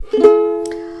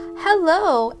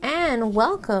Hello and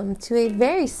welcome to a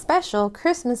very special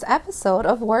Christmas episode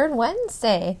of Word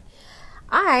Wednesday.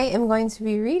 I am going to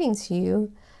be reading to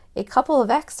you a couple of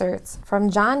excerpts from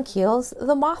John Keel's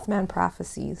The Mothman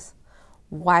Prophecies.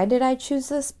 Why did I choose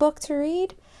this book to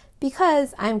read?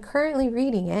 Because I'm currently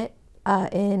reading it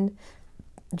in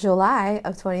July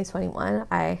of 2021.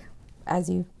 I, as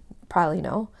you probably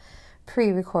know,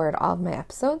 pre-record all of my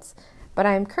episodes, but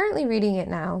I'm currently reading it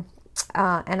now.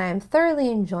 And I'm thoroughly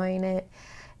enjoying it.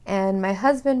 And my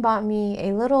husband bought me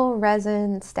a little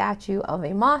resin statue of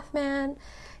a Mothman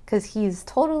because he's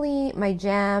totally my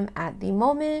jam at the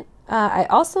moment. I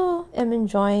also am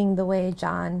enjoying the way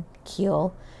John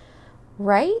Keel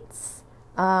writes,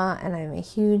 and I'm a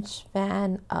huge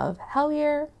fan of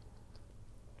Hellier.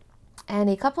 And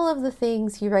a couple of the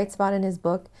things he writes about in his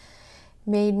book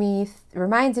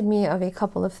reminded me of a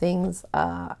couple of things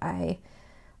I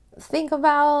think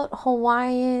about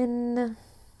Hawaiian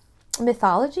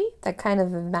mythology that kind of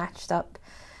matched up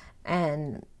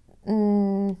and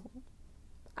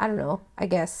I don't know, I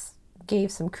guess gave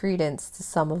some credence to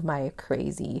some of my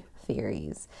crazy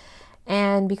theories.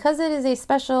 And because it is a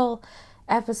special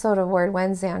episode of Word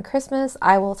Wednesday on Christmas,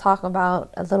 I will talk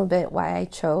about a little bit why I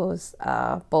chose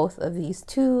both of these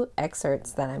two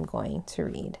excerpts that I'm going to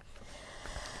read.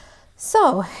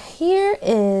 So here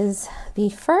is the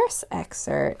first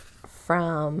excerpt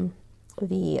from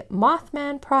the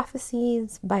Mothman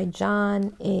Prophecies by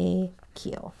John A.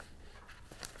 Keel.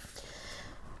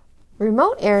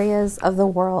 Remote areas of the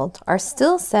world are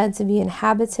still said to be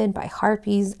inhabited by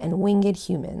harpies and winged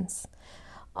humans.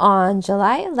 On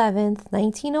July 11th,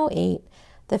 1908,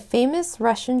 the famous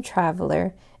Russian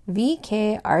traveler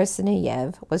V.K.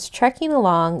 Arseniev was trekking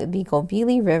along the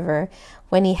Gobeli River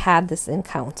when he had this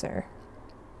encounter.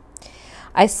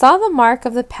 I saw the mark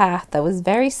of the path that was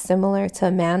very similar to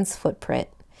a man's footprint.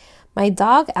 My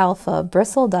dog Alpha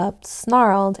bristled up,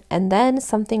 snarled, and then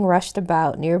something rushed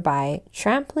about nearby,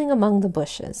 trampling among the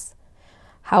bushes.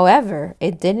 However,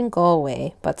 it didn't go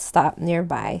away, but stopped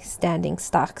nearby, standing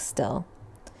stock still.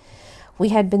 We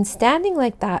had been standing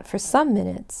like that for some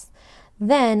minutes.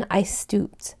 Then I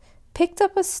stooped, picked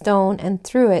up a stone, and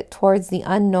threw it towards the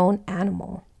unknown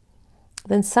animal.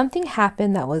 Then something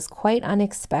happened that was quite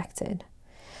unexpected.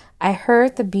 I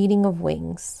heard the beating of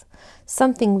wings.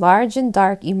 Something large and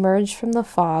dark emerged from the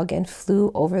fog and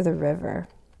flew over the river.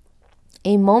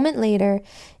 A moment later,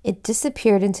 it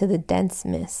disappeared into the dense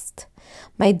mist.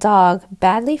 My dog,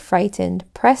 badly frightened,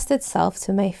 pressed itself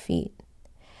to my feet.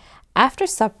 After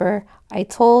supper, I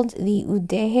told the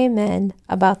Udehe men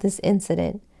about this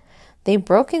incident. They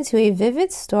broke into a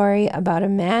vivid story about a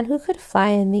man who could fly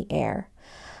in the air.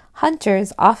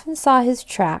 Hunters often saw his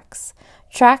tracks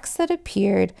that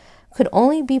appeared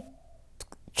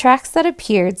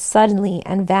suddenly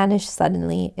and vanished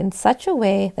suddenly in such a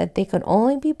way that they could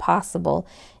only be possible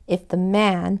if the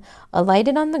man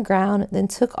alighted on the ground, then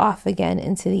took off again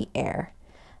into the air.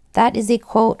 That is a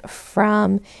quote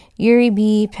from Yuri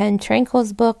B.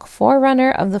 Pentrenko's book,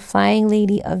 Forerunner of the Flying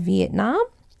Lady of Vietnam,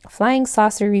 Flying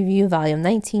Saucer Review, Volume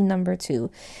 19, Number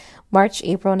 2,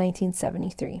 March-April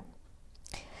 1973.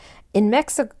 In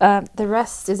Mexico, the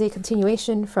rest is a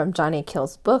continuation from John A.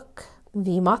 Keel's book,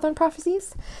 The Mothman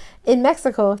Prophecies. In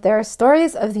Mexico, there are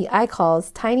stories of the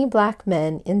Icals, tiny black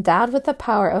men endowed with the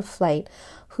power of flight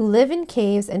who live in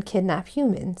caves and kidnap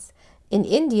humans. In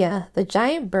India, the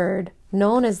giant bird,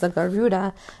 known as the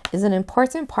Garuda, is an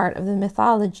important part of the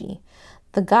mythology.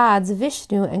 The gods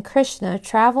Vishnu and Krishna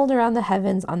traveled around the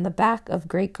heavens on the back of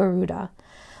Great Garuda.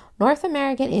 North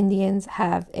American Indians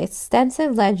have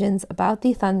extensive legends about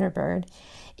the thunderbird,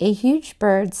 a huge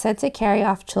bird said to carry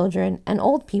off children and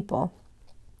old people.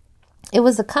 It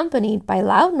was accompanied by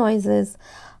loud noises,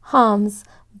 hums,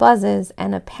 buzzes,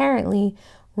 and apparently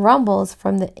rumbles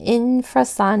from the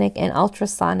infrasonic and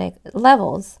ultrasonic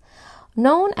levels.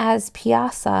 Known as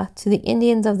Piasa to the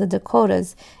Indians of the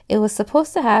Dakotas, it was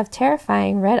supposed to have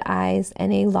terrifying red eyes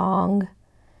and a long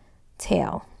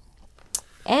tail.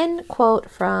 End quote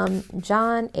from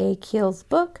John A. Keel's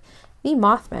book, The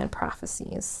Mothman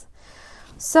Prophecies.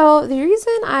 So the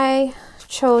reason I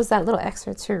chose that little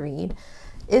excerpt to read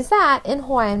is that in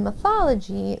Hawaiian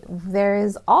mythology, there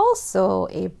is also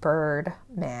a bird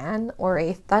man or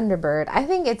a thunderbird. I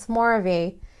think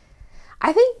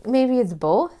maybe it's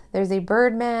both. There's a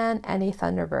bird man and a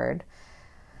thunderbird.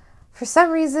 For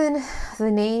some reason, the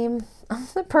name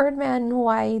of the bird man in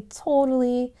Hawaii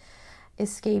totally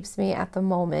escapes me at the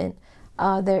moment.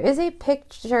 There is a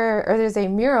picture, or there's a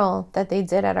mural that they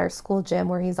did at our school gym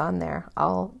where he's on there.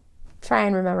 I'll try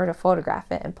and remember to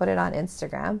photograph it and put it on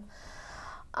Instagram.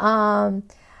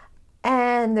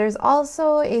 And there's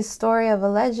also a story of a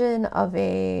legend of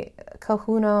a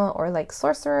kahuna or like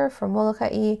sorcerer from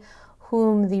Molokai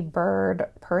whom the bird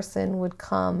person would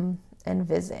come and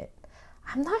visit.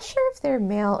 I'm not sure if they're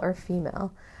male or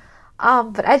female.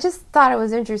 But I just thought it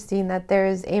was interesting that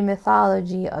there's a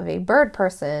mythology of a bird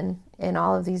person in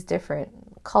all of these different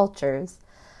cultures.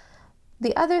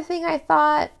 The other thing I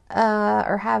thought,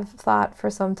 or have thought for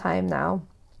some time now,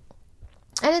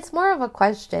 and it's more of a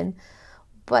question,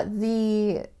 but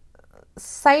the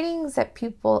sightings that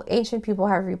ancient people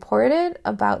have reported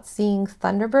about seeing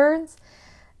thunderbirds,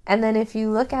 and then if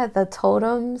you look at the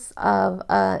totems of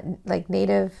like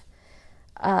native,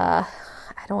 I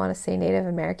don't want to say Native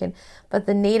American, but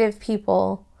the native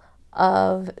people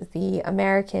of the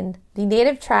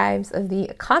native tribes of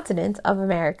the continent of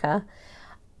America,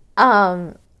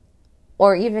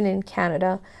 or even in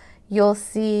Canada, you'll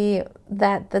see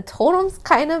that the totems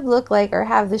kind of look like or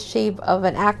have the shape of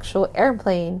an actual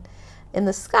airplane in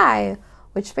the sky,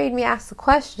 which made me ask the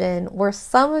question, were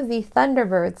some of the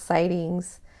Thunderbird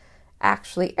sightings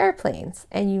actually airplanes?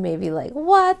 And you may be like,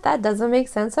 what? That doesn't make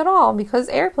sense at all because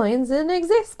airplanes didn't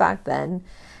exist back then.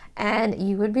 And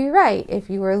you would be right if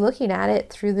you were looking at it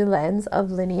through the lens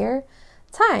of linear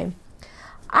time.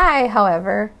 I,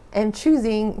 however, am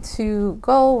choosing to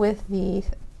go with the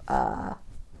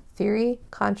theory,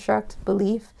 construct,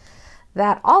 belief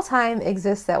that all time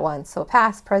exists at once. So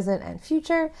past, present, and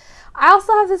future. I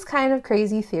also have this kind of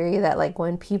crazy theory that like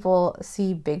when people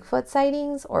see Bigfoot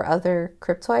sightings or other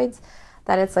cryptoids,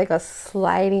 that it's like a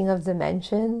sliding of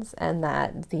dimensions and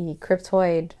that the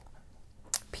cryptoid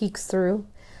peeks through.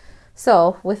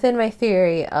 So within my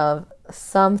theory of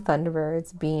some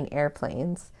Thunderbirds being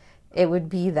airplanes, it would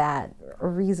be that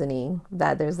reasoning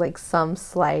that there's like some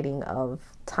sliding of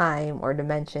time or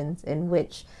dimensions in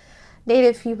which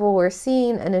native people were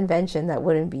seeing an invention that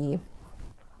wouldn't be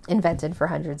invented for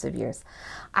hundreds of years.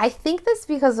 I think this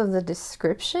because of the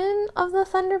description of the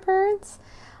Thunderbirds,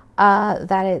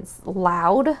 that it's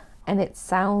loud and it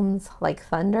sounds like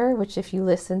thunder, which if you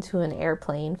listen to an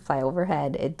airplane fly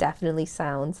overhead, it definitely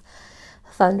sounds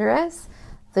thunderous.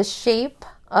 The shape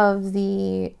of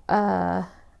the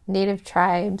native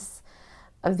tribes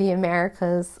of the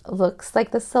Americas looks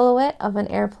like the silhouette of an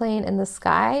airplane in the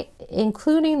sky,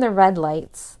 including the red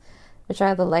lights, which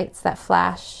are the lights that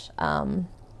flash when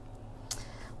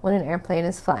an airplane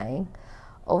is flying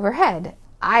overhead.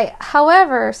 I,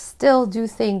 however, still do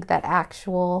think that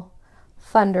actual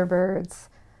Thunderbirds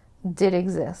did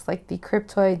exist. Like the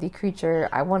cryptoid, the creature,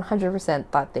 I 100%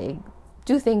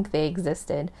 think they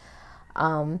existed.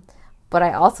 But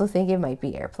I also think it might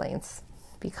be airplanes,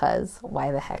 because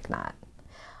why the heck not?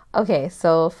 Okay,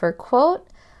 so for quote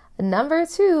number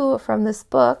 2 from this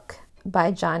book by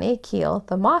John A. Keel,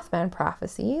 The Mothman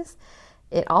Prophecies,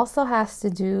 it also has to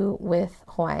do with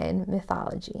Hawaiian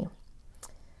mythology.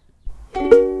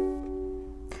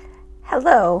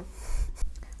 Hello,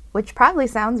 which probably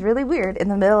sounds really weird in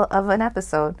the middle of an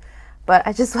episode, but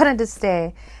I just wanted to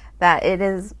say that it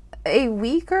is a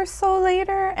week or so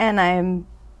later and I'm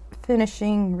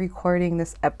finishing recording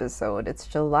this episode. It's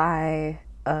July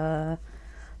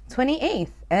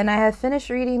 28th, and I have finished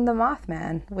reading The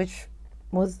Mothman, which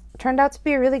turned out to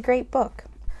be a really great book.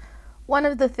 One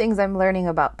of the things I'm learning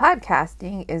about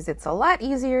podcasting is it's a lot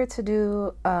easier to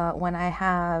do when I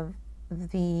have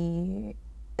the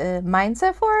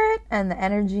mindset for it and the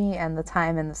energy and the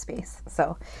time and the space.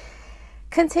 So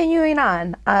continuing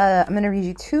on, I'm going to read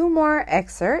you 2 more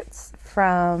excerpts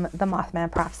from The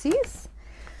Mothman Prophecies.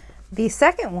 The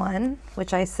second one,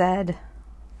 which I said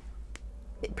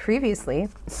previously,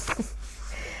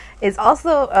 is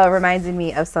also reminding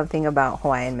me of something about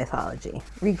Hawaiian mythology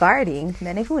regarding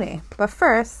Menehune. But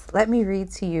first, let me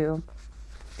read to you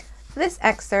this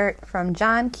excerpt from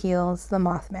John Keel's The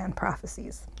Mothman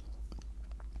Prophecies.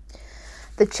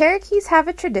 The Cherokees have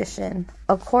a tradition,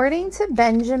 according to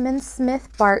Benjamin Smith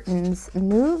Barton's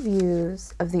New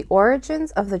Views of the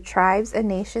Origins of the Tribes and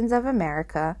Nations of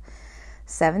America,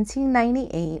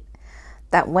 1798,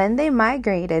 that when they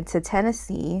migrated to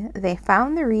Tennessee, they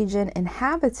found the region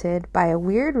inhabited by a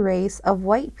weird race of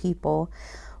white people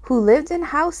who lived in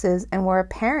houses and were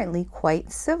apparently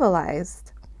quite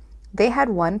civilized. They had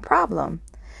one problem.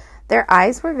 Their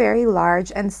eyes were very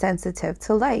large and sensitive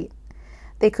to light.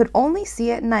 They could only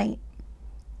see at night.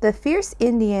 The fierce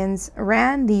Indians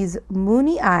ran these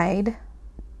moony-eyed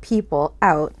people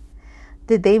out.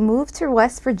 Did they move to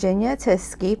West Virginia to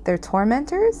escape their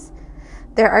tormentors?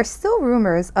 There are still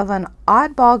rumors of an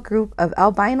oddball group of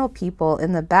albino people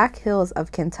in the back hills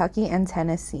of Kentucky and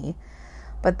Tennessee,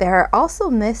 but there are also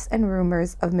myths and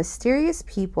rumors of mysterious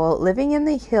people living in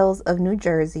the hills of New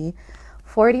Jersey,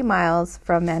 40 miles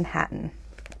from Manhattan.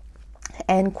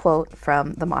 End quote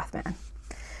from the Mothman.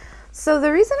 So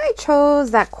the reason I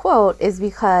chose that quote is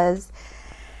because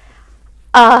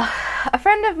a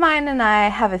friend of mine and I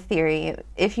have a theory.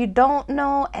 If you don't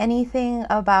know anything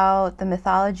about the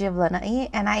mythology of Lanai,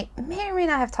 and I may or may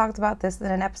not have talked about this in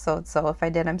an episode, so if I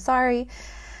did, I'm sorry.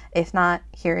 If not,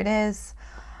 here it is.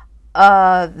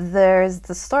 There's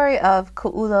the story of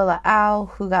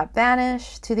Ku'ulala'au, who got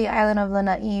banished to the island of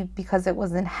Lanai because it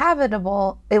was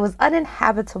uninhabitable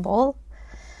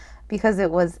because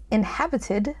it was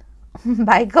inhabited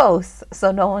by ghosts,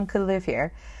 so no one could live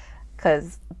here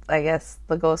because I guess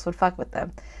the ghosts would fuck with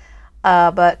them.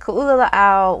 But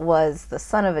Ku'ulala'au was the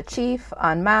son of a chief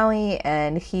on Maui,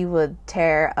 and he would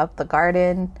tear up the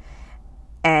garden,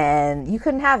 and you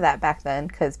couldn't have that back then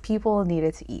because people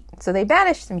needed to eat. So they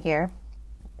banished him here,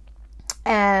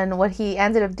 and what he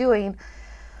ended up doing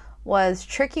was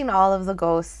tricking all of the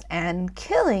ghosts and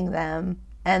killing them,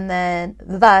 and then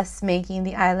thus making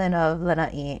the island of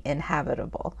Lanai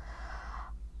inhabitable.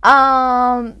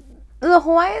 The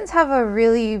Hawaiians have a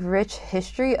really rich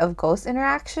history of ghost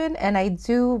interaction, and I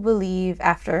do believe,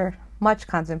 after much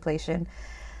contemplation,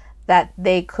 that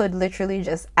they could literally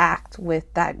just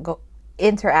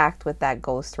interact with that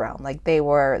ghost realm. Like, they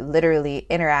were literally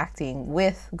interacting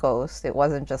with ghosts. It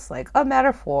wasn't just like a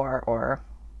metaphor or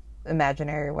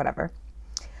imaginary or whatever.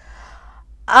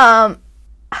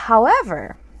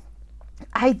 However,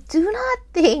 I do not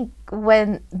think,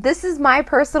 this is my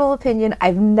personal opinion,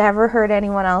 I've never heard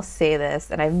anyone else say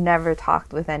this, and I've never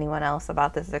talked with anyone else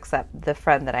about this except the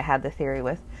friend that I had the theory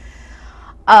with,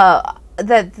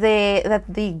 that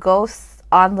the ghosts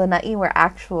on Lanai were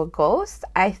actual ghosts.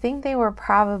 I think they were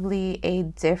probably a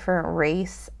different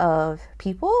race of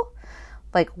people,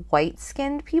 like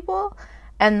white-skinned people,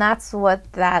 and that's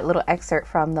what that little excerpt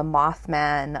from the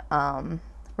Mothman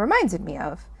reminded me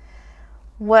of.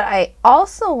 What it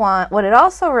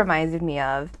also reminded me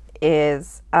of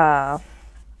is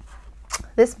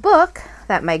this book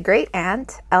that my great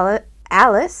aunt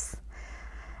Alice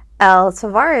L.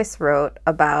 Tavares wrote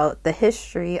about the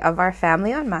history of our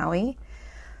family on Maui.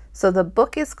 So the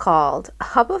book is called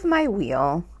Hub of My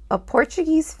Wheel, A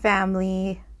Portuguese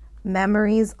Family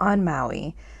Memories on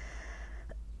Maui.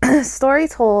 Story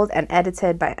told and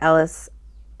edited by Alice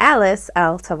L.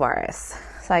 Tavares.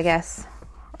 So I guess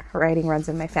writing runs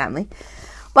in my family.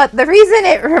 But the reason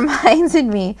it reminded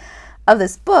me of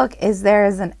this book is there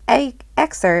is an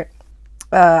excerpt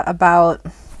about,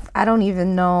 I don't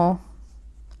even know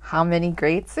how many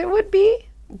greats it would be.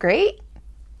 Great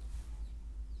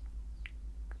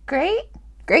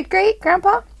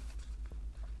grandpa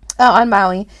on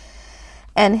Maui,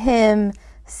 and him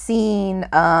seeing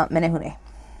Menehune.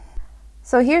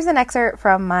 So here's an excerpt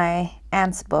from my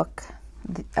aunt's book,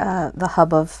 The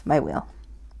Hub of My Wheel.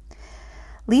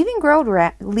 Leaving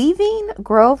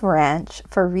Grove Ranch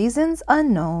for reasons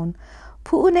unknown,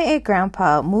 Pu'une'e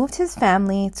Grandpa moved his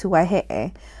family to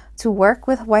Waihe'e to work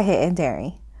with Waihe'e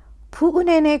Dairy.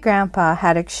 Pu'une'e Grandpa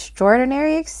had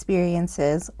extraordinary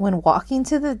experiences when walking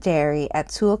to the dairy at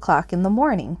 2 o'clock in the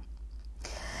morning.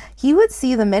 He would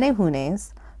see the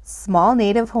Menehunes, small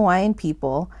native Hawaiian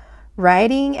people,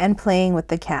 riding and playing with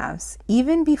the calves.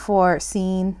 Even before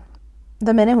seeing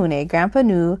the Menehune, Grandpa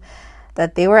knew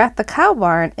that they were at the cow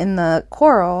barn in the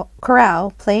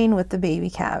corral playing with the baby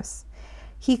calves.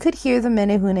 He could hear the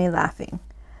Menehune laughing.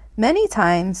 Many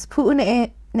times,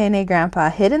 Pu'une'e Grandpa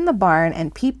hid in the barn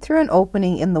and peeped through an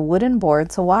opening in the wooden board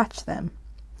to watch them.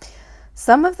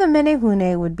 Some of the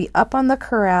Menehune would be up on the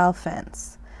corral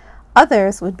fence.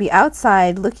 Others would be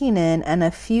outside looking in, and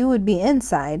a few would be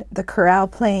inside the corral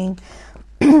playing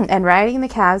and riding the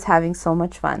calves, having so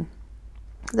much fun.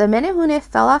 The Menehune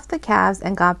fell off the calves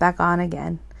and got back on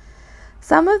again.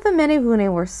 Some of the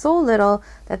Menehune were so little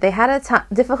that they had a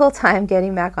difficult time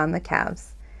getting back on the calves.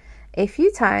 A few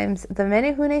times, the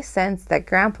Menehune sensed that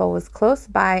Grandpa was close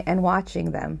by and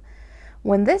watching them.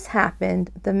 When this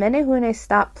happened, the Menehune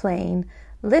stopped playing,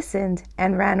 listened,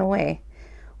 and ran away.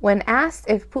 When asked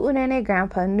if Pu'une'e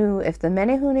Grandpa knew if the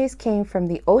Menehunes came from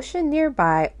the ocean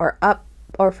nearby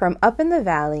or from up in the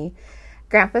valley,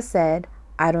 Grandpa said,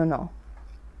 "I don't know."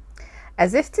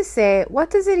 As if to say, what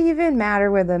does it even matter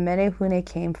where the Menehune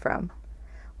came from?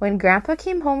 When Grandpa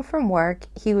came home from work,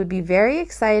 he would be very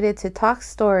excited to talk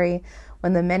story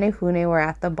when the Menehune were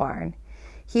at the barn.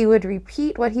 He would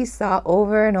repeat what he saw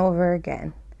over and over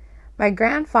again. My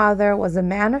grandfather was a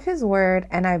man of his word,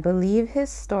 and I believe his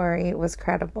story was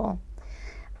credible.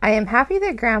 I am happy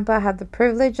that Grandpa had the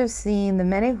privilege of seeing the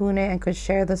Menehune and could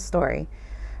share the story.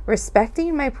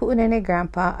 Respecting my Pu'une'e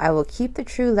Grandpa, I will keep the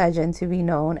true legend to be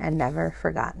known and never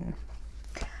forgotten.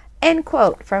 End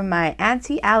quote from my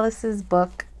Auntie Alice's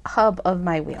book, Hub of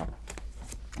My Wheel.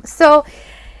 So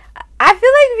I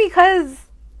feel like because,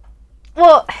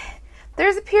 well,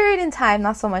 there's a period in time,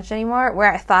 not so much anymore,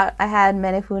 where I thought I had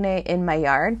Menehune in my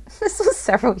yard. This was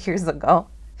several years ago.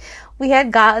 We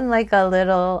had gotten like a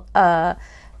little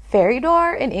fairy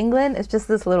door in England. It's just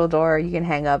this little door you can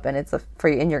hang up, and it's for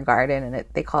in your garden, and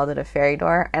they called it a fairy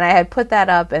door. And I had put that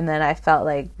up, and then I felt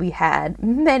like we had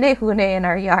Menehune in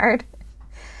our yard.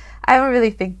 I don't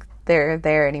really think they're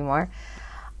there anymore.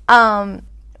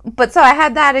 But so I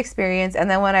had that experience, and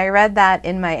then when I read that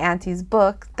in my auntie's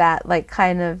book, that like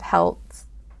kind of helped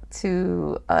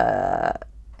to,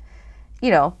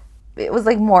 it was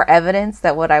like more evidence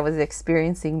that what I was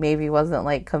experiencing maybe wasn't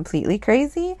like completely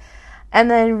crazy. And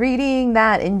then reading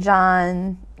that in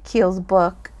John Keel's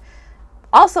book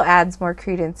also adds more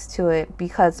credence to it,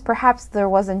 because perhaps there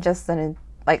wasn't just a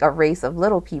race of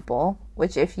little people,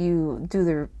 which if you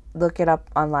look it up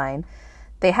online,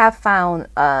 they have found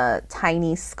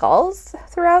tiny skulls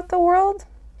throughout the world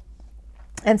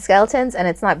and skeletons, and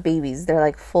it's not babies. They're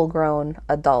like full-grown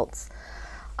adults.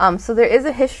 So there is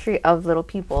a history of little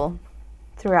people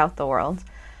throughout the world.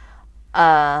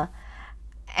 And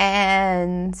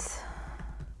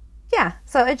yeah,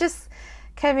 so it just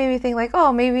kind of made me think like,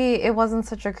 oh, maybe it wasn't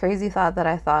such a crazy thought that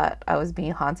I thought I was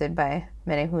being haunted by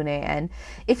Menehune. And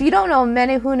if you don't know,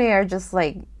 Menehune are just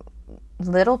like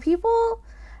little people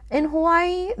in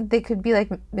Hawaii. They could be like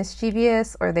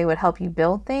mischievous, or they would help you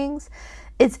build things.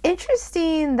 It's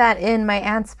interesting that in my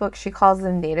aunt's book she calls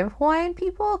them Native Hawaiian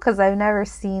people, because I've never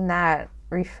seen that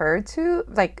referred to.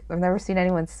 Like, I've never seen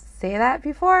anyone say that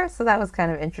before, so that was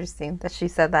kind of interesting that she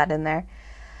said that in there.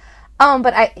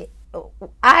 But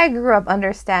I grew up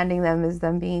understanding them as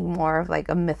them being more of like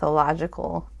a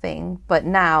mythological thing, but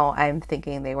now I'm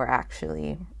thinking they were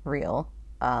actually real.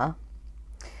 And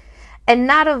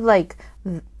not of like,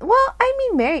 well, I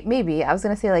mean, maybe I was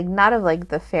going to say like not of like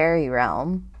the fairy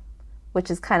realm,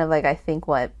 which is kind of like, I think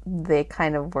what they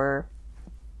kind of were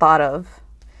thought of,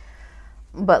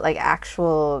 but like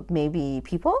actual maybe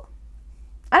people.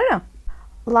 I don't know.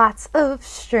 Lots of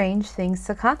strange things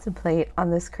to contemplate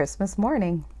on this Christmas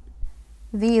morning.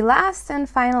 The last and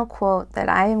final quote that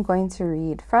I am going to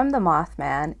read from the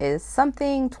Mothman is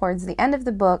something towards the end of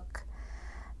the book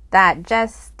that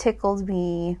just tickled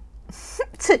me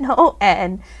to no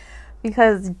end,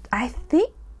 because I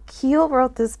think Keel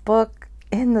wrote this book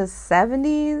in the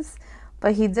 70s,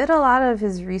 but he did a lot of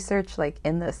his research like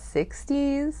in the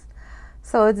 60s.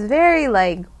 So it's very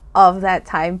like of that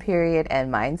time period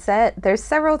and mindset. There's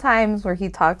several times where he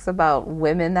talks about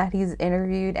women that he's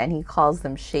interviewed and he calls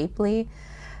them shapely.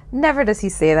 Never does he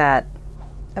say that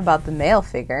about the male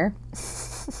figure.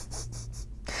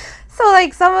 So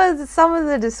like some of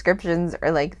the descriptions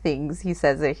are like things he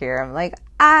says it here. I'm like,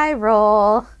 I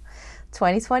roll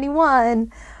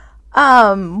 2021.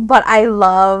 But I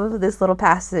love this little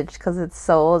passage because it's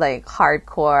so like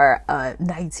hardcore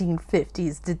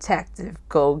 1950s detective,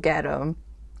 go get 'em.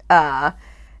 And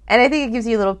I think it gives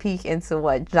you a little peek into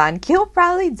what John Keel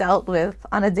probably dealt with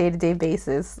on a day-to-day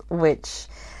basis, which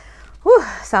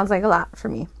sounds like a lot for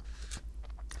me.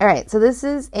 All right, so this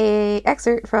is a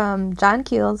excerpt from John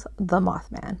Keel's The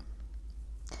Mothman.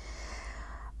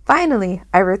 Finally,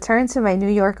 I returned to my New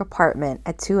York apartment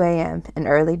at 2 a.m. in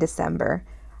early December,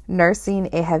 nursing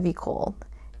a heavy cold,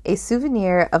 a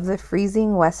souvenir of the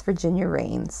freezing West Virginia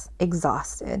rains,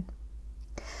 exhausted.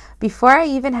 Before I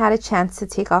even had a chance to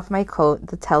take off my coat,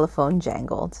 the telephone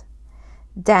jangled.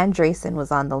 Dan Drayson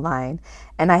was on the line,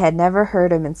 and I had never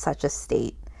heard him in such a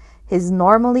state. His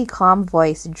normally calm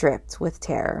voice dripped with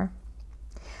terror.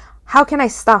 "How can I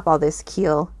stop all this,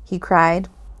 Keel?" he cried.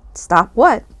 "Stop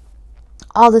what?"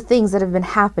 "All the things that have been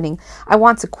happening. I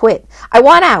want to quit. I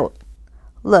want out."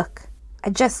 "Look,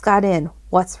 I just got in.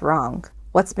 What's wrong?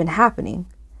 What's been happening?"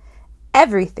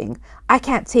 "Everything. I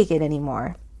can't take it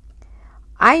anymore."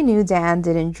 I knew Dan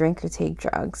didn't drink or take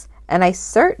drugs, and I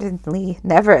certainly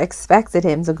never expected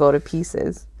him to go to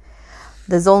pieces.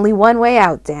 "There's only one way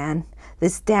out, Dan.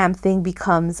 This damn thing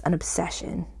becomes an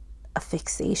obsession, a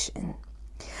fixation.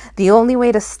 The only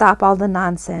way to stop all the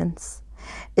nonsense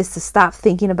is to stop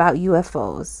thinking about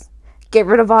UFOs. Get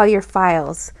rid of all your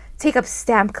files. Take up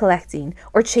stamp collecting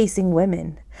or chasing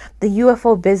women. The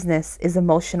UFO business is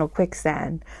emotional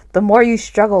quicksand. The more you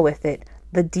struggle with it,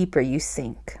 the deeper you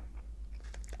sink."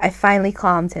 I finally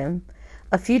calmed him.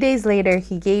 A few days later,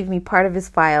 he gave me part of his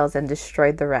files and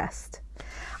destroyed the rest.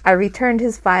 I returned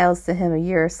his files to him a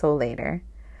year or so later.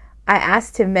 I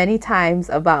asked him many times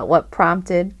about what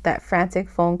prompted that frantic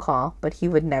phone call, but he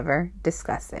would never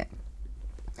discuss it.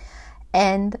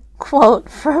 End quote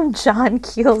from John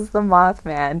Keel's The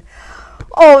Mothman.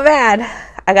 Oh man,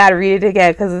 I gotta read it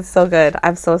again because it's so good.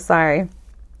 I'm so sorry.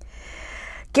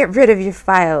 Get rid of your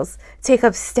files. Take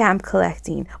up stamp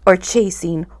collecting or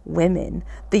chasing women.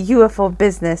 The UFO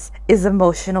business is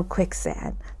emotional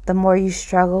quicksand. The more you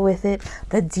struggle with it,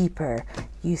 the deeper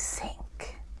you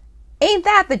sink. Ain't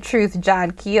that the truth,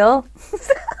 John Keel?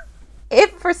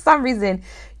 If for some reason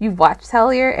you've watched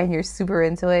Hellier and you're super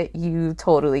into it, you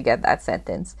totally get that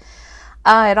sentence.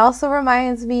 It also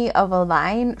reminds me of a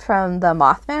line from the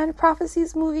Mothman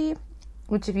Prophecies movie,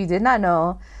 which if you did not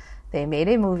know, they made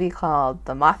a movie called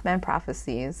The Mothman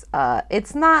Prophecies.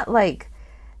 It's not like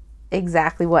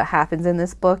exactly what happens in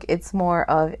this book. It's more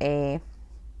of a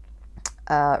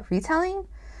retelling,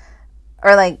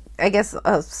 or like, I guess,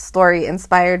 a story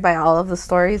inspired by all of the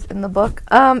stories in the book.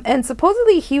 And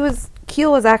supposedly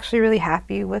Keel was actually really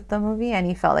happy with the movie, and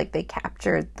he felt like they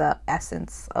captured the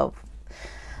essence of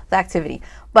the activity.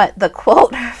 But the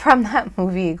quote from that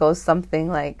movie goes something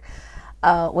like,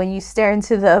 when you stare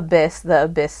into the abyss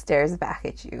stares back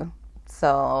at you.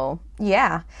 So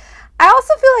yeah, I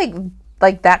also feel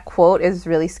like that quote is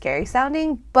really scary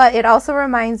sounding, but it also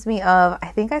reminds me of, I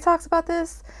think I talked about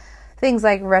this, things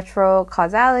like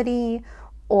retrocausality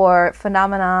or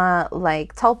phenomena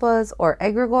like tulpas or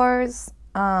egregores.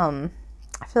 I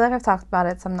feel like I've talked about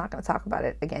it, so I'm not going to talk about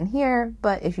it again here,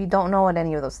 but if you don't know what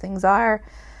any of those things are,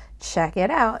 check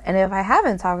it out. And if I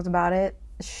haven't talked about it,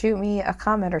 shoot me a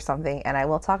comment or something and I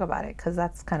will talk about it, because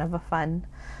that's kind of a fun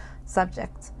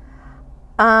subject.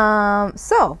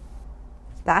 So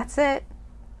that's it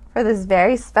for this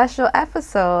very special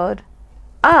episode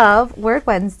of Word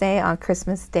Wednesday on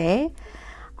Christmas Day.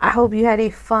 I hope you had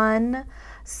a fun,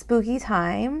 spooky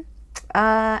time.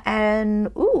 I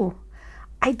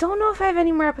don't know if I have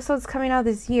any more episodes coming out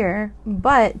this year,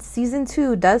 but season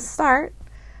 2 does start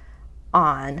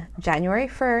on January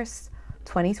 1st,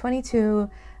 2022.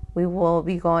 We will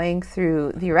be going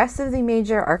through the rest of the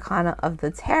major arcana of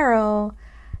the tarot,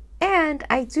 and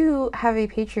I do have a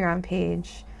Patreon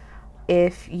page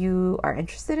if you are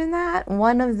interested in that.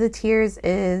 One of the tiers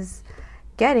is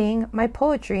getting my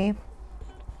poetry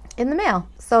in the mail,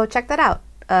 so check that out.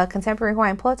 Contemporary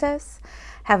Hawaiian Poetess.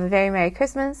 Have a very Merry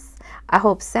Christmas. I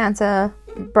hope Santa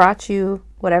brought you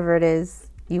whatever it is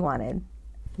you wanted.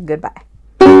 Goodbye.